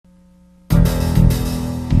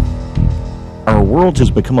Our world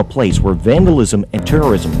has become a place where vandalism and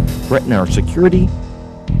terrorism threaten our security,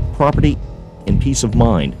 property, and peace of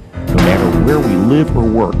mind, no matter where we live or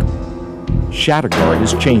work. ShatterGUARD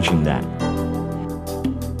is changing that.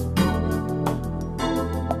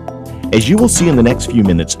 As you will see in the next few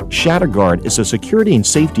minutes, ShatterGUARD is a security and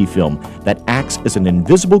safety film that acts as an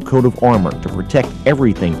invisible coat of armor to protect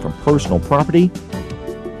everything from personal property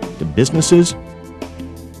to businesses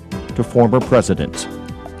to former presidents.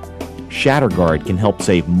 ShatterGUARD can help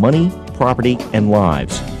save money, property, and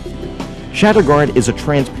lives. ShatterGUARD is a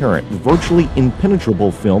transparent, virtually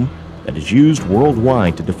impenetrable film that is used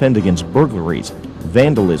worldwide to defend against burglaries,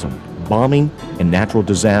 vandalism, bombing, and natural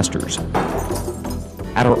disasters.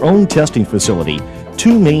 At our own testing facility,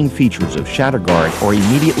 two main features of ShatterGUARD are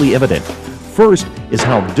immediately evident. First is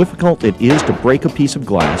how difficult it is to break a piece of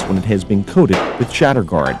glass when it has been coated with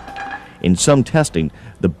ShatterGUARD. In some testing,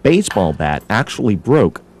 the baseball bat actually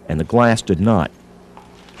broke and the glass did not.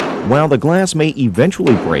 While the glass may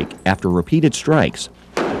eventually break after repeated strikes,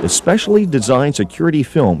 the specially designed security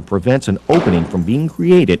film prevents an opening from being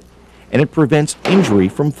created, and it prevents injury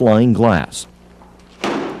from flying glass.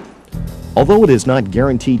 Although it is not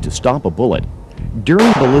guaranteed to stop a bullet,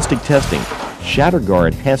 during ballistic testing,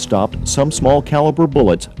 ShatterGUARD has stopped some small caliber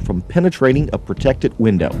bullets from penetrating a protected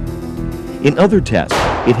window. In other tests,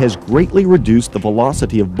 it has greatly reduced the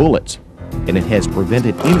velocity of bullets, and it has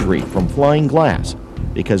prevented injury from flying glass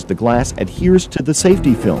because the glass adheres to the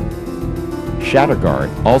safety film.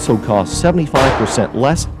 ShatterGUARD also costs 75%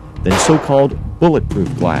 less than so-called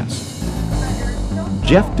bulletproof glass.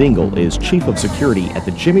 Jeff Dingle is Chief of Security at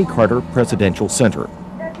the Jimmy Carter Presidential Center.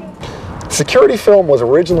 Security film was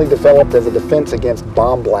originally developed as a defense against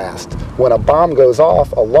bomb blast. When a bomb goes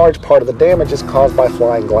off, a large part of the damage is caused by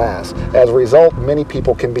flying glass. As a result, many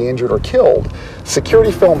people can be injured or killed.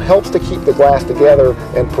 Security film helps to keep the glass together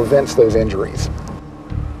and prevents those injuries.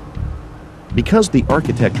 Because the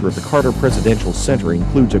architecture of the Carter Presidential Center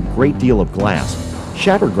includes a great deal of glass,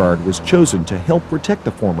 ShatterGUARD was chosen to help protect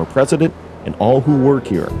the former president and all who work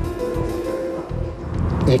here.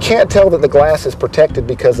 You can't tell that the glass is protected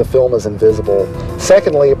because the film is invisible.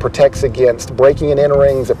 Secondly, it protects against breaking and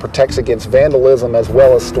enterings, it protects against vandalism as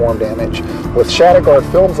well as storm damage. With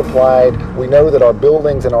ShatterGUARD films applied, we know that our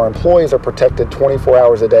buildings and our employees are protected 24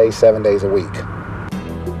 hours a day, 7 days a week.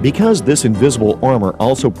 Because this invisible armor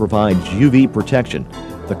also provides UV protection,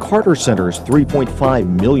 the Carter Center's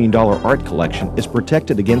 $3.5 million art collection is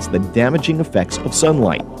protected against the damaging effects of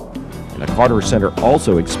sunlight. And the Carter Center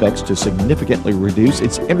also expects to significantly reduce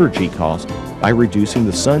its energy cost by reducing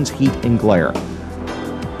the sun's heat and glare.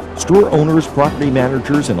 Store owners, property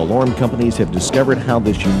managers, and alarm companies have discovered how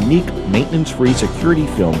this unique, maintenance-free security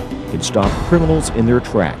film can stop criminals in their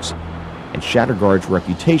tracks. And ShatterGUARD's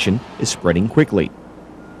reputation is spreading quickly.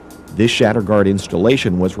 This ShatterGUARD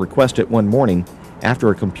installation was requested one morning after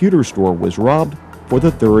a computer store was robbed for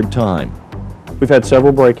the third time. We've had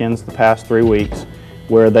several break-ins the past 3 weeks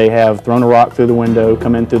where they have thrown a rock through the window,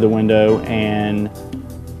 come in through the window, and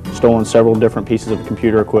stolen several different pieces of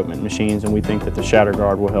computer equipment, machines, and we think that the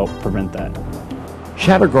ShatterGUARD will help prevent that.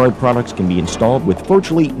 ShatterGUARD products can be installed with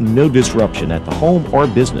virtually no disruption at the home or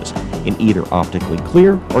business in either optically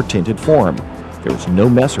clear or tinted form. There is no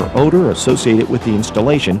mess or odor associated with the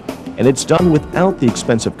installation, and it's done without the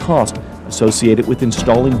expensive cost associated with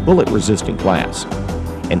installing bullet-resistant glass.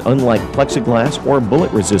 And unlike plexiglass or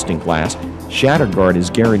bullet-resistant glass, ShatterGUARD is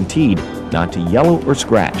guaranteed not to yellow or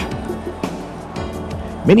scratch.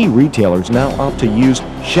 Many retailers now opt to use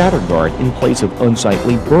ShatterGUARD in place of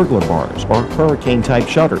unsightly burglar bars or hurricane-type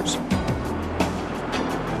shutters.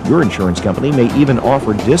 Your insurance company may even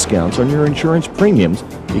offer discounts on your insurance premiums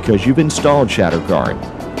because you've installed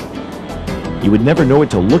ShatterGUARD. You would never know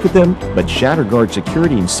it to look at them, but ShatterGUARD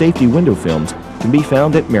security and safety window films can be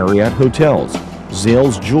found at Marriott hotels,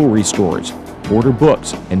 Zales jewelry stores, Border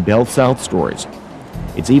Books, and Bell South stores.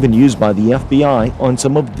 It's even used by the FBI on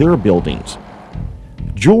some of their buildings.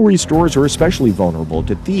 Jewelry stores are especially vulnerable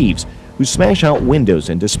to thieves who smash out windows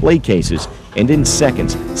and display cases and in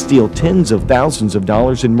seconds steal tens of thousands of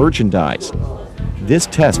dollars in merchandise. This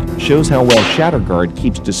test shows how well ShatterGUARD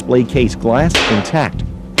keeps display case glass intact,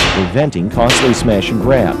 preventing costly smash and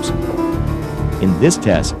grabs. In this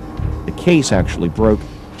test, the case actually broke,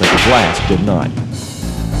 but the glass did not.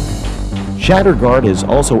 ShatterGUARD is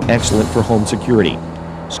also excellent for home security.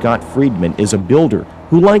 Scott Friedman is a builder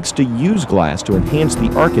who likes to use glass to enhance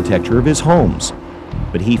the architecture of his homes.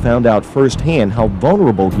 But he found out firsthand how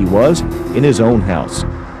vulnerable he was in his own house.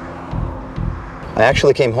 I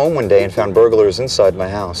actually came home one day and found burglars inside my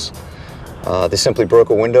house. They simply broke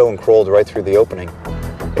a window and crawled right through the opening.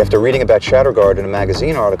 After reading about ShatterGUARD in a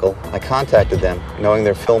magazine article, I contacted them, knowing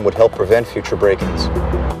their film would help prevent future break-ins.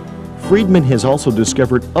 Friedman has also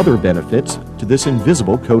discovered other benefits to this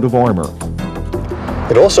invisible coat of armor.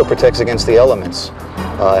 It also protects against the elements.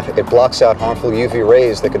 It blocks out harmful UV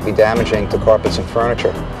rays that could be damaging to carpets and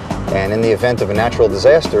furniture. And in the event of a natural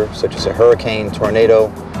disaster, such as a hurricane, tornado,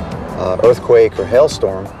 earthquake, or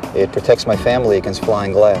hailstorm, it protects my family against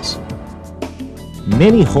flying glass.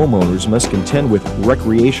 Many homeowners must contend with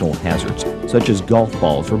recreational hazards, such as golf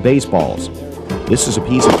balls or baseballs. This is a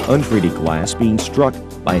piece of untreated glass being struck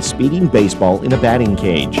by a speeding baseball in a batting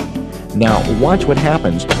cage. Now, watch what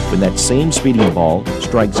happens when that same speeding ball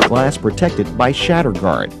strikes glass protected by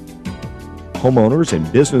ShatterGUARD. Homeowners and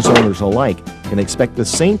business owners alike can expect the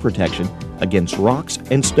same protection against rocks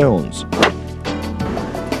and stones.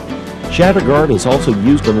 ShatterGUARD is also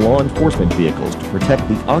used in law enforcement vehicles to protect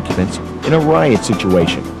the occupants in a riot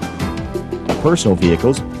situation. For personal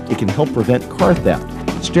vehicles, it can help prevent car theft,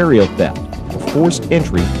 stereo theft, or forced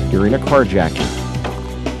entry during a carjacking.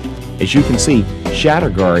 As you can see,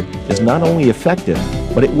 ShatterGUARD is not only effective,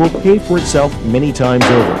 but it will pay for itself many times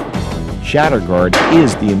over. ShatterGUARD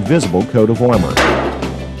is the invisible coat of armor.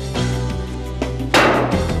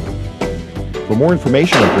 For more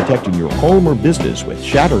information on protecting your home or business with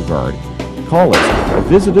ShatterGUARD, call us or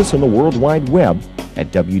visit us on the World Wide Web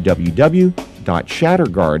at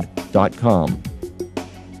www.shatterguard.com.